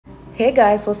Hey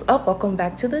guys, what's up? Welcome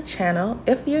back to the channel.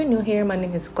 If you're new here, my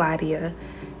name is Gladia.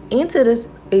 Into this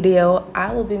video,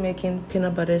 I will be making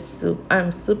peanut butter soup.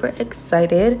 I'm super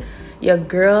excited. Your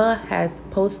girl has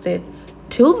posted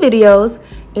 2 videos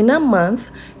in a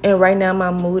month, and right now my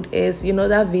mood is, you know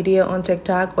that video on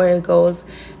TikTok where it goes,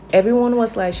 everyone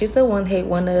was like, she's a 1 hate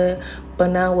wonder, but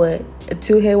now what, a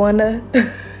 2 hate wonder?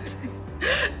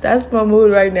 That's my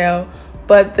mood right now.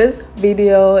 But this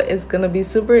video is gonna be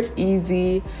super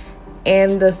easy,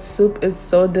 and the soup is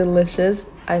so delicious.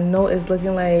 I know it's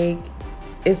looking like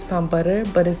it's palm butter,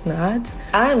 but it's not.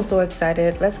 I'm so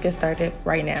excited. Let's get started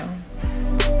right now.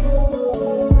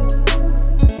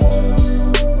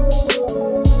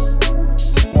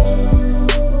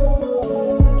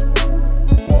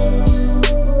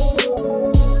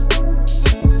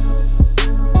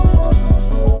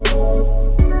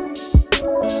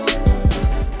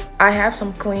 I have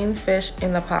some clean fish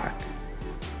in the pot.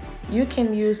 You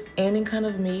can use any kind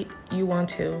of meat you want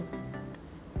to.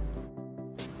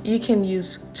 You can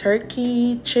use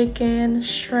turkey, chicken,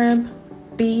 shrimp,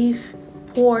 beef,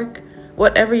 pork,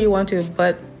 whatever you want to,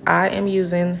 but I am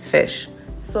using fish.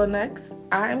 So next,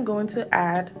 I am going to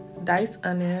add diced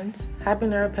onions,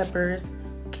 habanero peppers,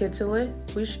 kittle,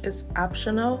 which is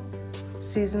optional,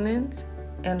 seasonings,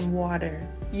 and water.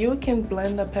 You can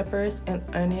blend the peppers and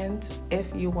onions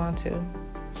if you want to.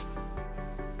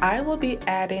 I will be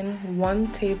adding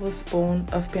 1 tablespoon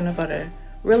of peanut butter,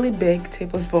 really big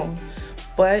tablespoon,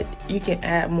 but you can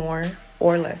add more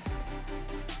or less.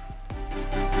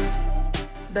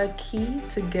 The key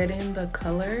to getting the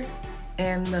color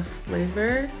and the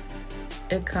flavor,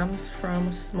 it comes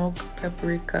from smoked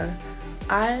paprika.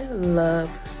 I love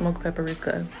smoked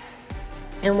paprika.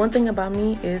 And one thing about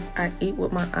me is I eat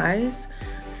with my eyes.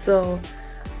 So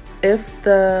if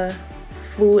the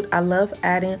food, I love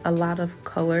adding a lot of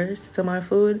colors to my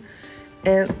food,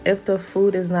 and if the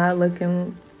food is not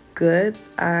looking good,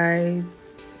 I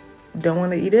don't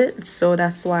want to eat it. So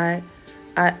that's why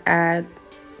I add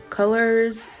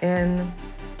colors and,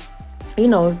 you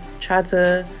know, try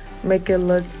to make it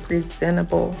look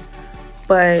presentable.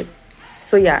 But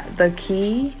so yeah, the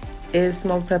key is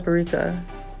smoked paprika.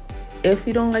 If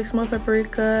you don't like smoked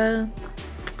paprika,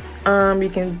 you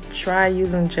can try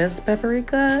using just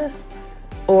paprika,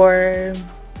 or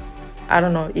I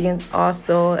don't know, you can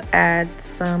also add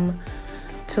some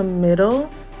tomato,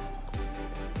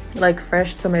 like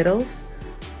fresh tomatoes.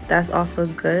 That's also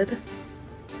good.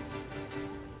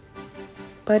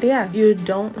 But yeah, you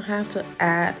don't have to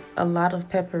add a lot of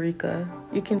paprika.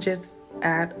 You can just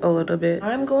add a little bit.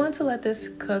 I'm going to let this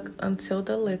cook until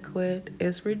the liquid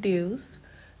is reduced,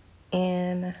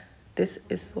 and this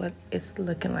is what it's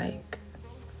looking like.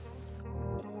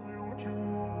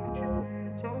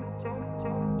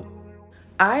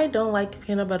 I don't like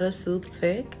peanut butter soup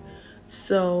thick,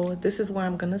 so this is where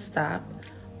I'm gonna stop.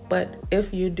 But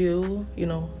if you do, you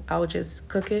know, I would just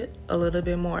cook it a little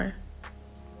bit more.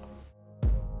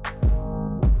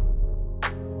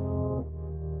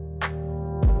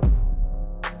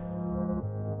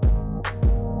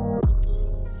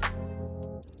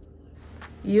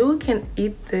 You can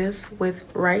eat this with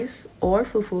rice or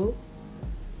fufu.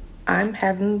 I'm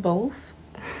having both.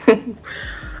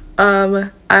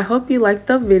 I hope you liked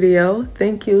the video.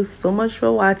 Thank you so much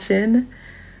for watching.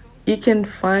 You can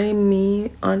find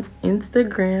me on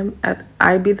Instagram at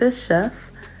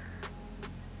IBeeTheChef.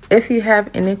 If you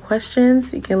have any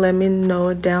questions, you can let me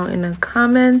know down in the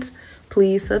comments.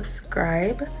 Please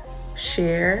subscribe,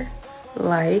 share,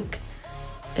 like,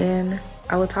 and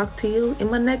I will talk to you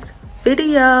in my next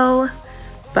video.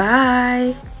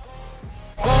 Bye.